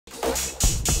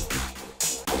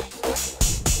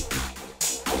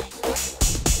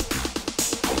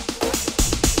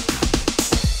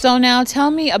So now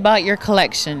tell me about your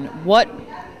collection. What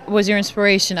was your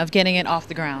inspiration of getting it off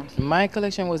the ground? My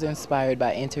collection was inspired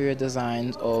by interior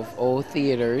designs of old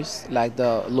theaters like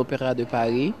the l'Opéra de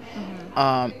Paris.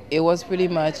 It was pretty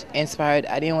much inspired.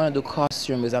 I didn't want to do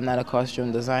costume because I'm not a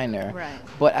costume designer. Right.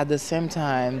 But at the same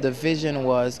time, the vision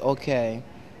was okay.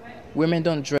 Women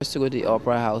don't dress to go to the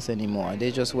opera house anymore.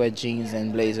 They just wear jeans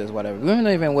and blazers, whatever. Women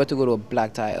don't even wear to go to a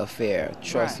black tie affair.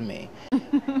 Trust me.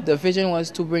 The vision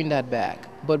was to bring that back,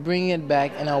 but bring it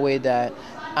back in a way that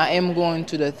I am going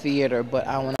to the theater, but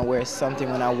I want to wear something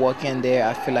when I walk in there.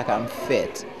 I feel like I'm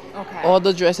fit. Okay. All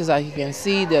the dresses that you can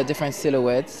see, they're different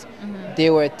silhouettes. They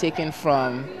were taken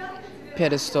from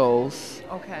pedestals,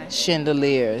 Okay.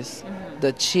 chandeliers,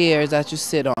 the chairs that you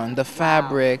sit on, the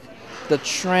fabric, the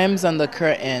trims on the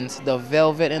curtains, the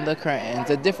velvet in the curtains,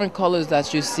 the different colors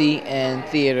that you see in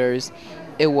theaters.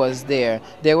 It was there.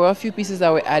 There were a few pieces that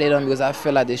were added on because I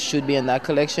feel like they should be in that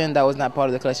collection. That was not part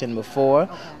of the collection before.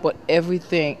 But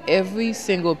everything, every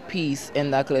single piece in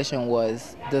that collection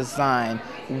was designed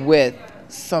with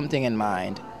something in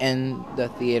mind in the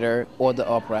theater or the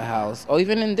opera house or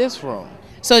even in this room.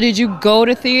 So did you go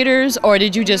to theaters or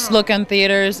did you just look on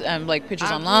theaters and like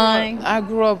pictures online? I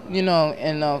grew up, in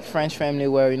a French family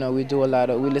where, we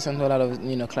listen to a lot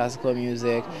of, classical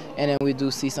music, and then we do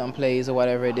see some plays or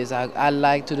whatever it is. I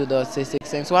like to do the artistic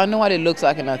thing, so I know what it looks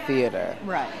like in a theater.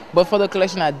 Right. But for the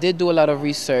collection, I did do a lot of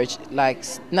research, like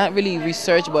not really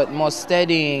research, but more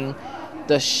studying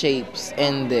the shapes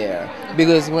in there.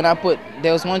 Because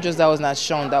there was one dress that was not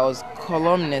shown that was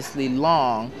columnously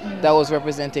long, that was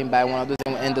representing by one of those,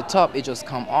 and the top it just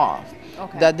come off.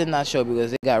 Okay. That did not show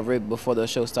because it got ripped before the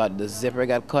show started. The zipper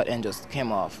got cut and just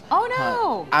came off. Oh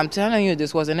no! I'm telling you,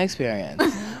 this was an experience.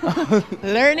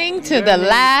 Learning to the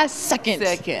last second.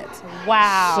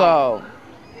 Wow. So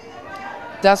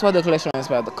that's what the collection is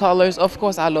about. The colors, of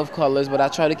course, I love colors, but I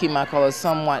try to keep my colors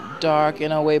somewhat dark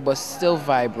in a way, but still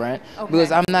vibrant. Okay.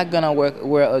 Because I'm not gonna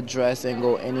wear a dress and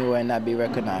go anywhere and not be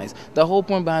recognized. The whole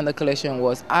point behind the collection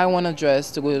was I want a dress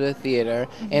to go to the theater,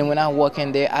 and when I walk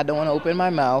in there, I don't want to open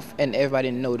my mouth and everybody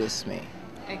notice me.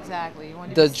 Exactly.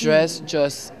 The dress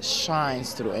just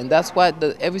shines through, and that's why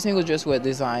every single dress was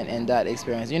designed in that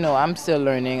experience. I'm still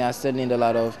learning. I still need a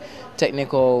lot of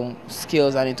technical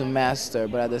skills I need to master,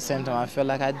 but at the same time I feel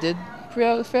like I did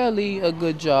fairly a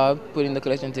good job putting the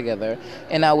collection together.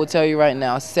 And I will tell you right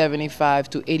now, 75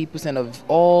 to 80% of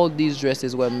all these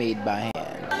dresses were made by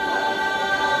hand.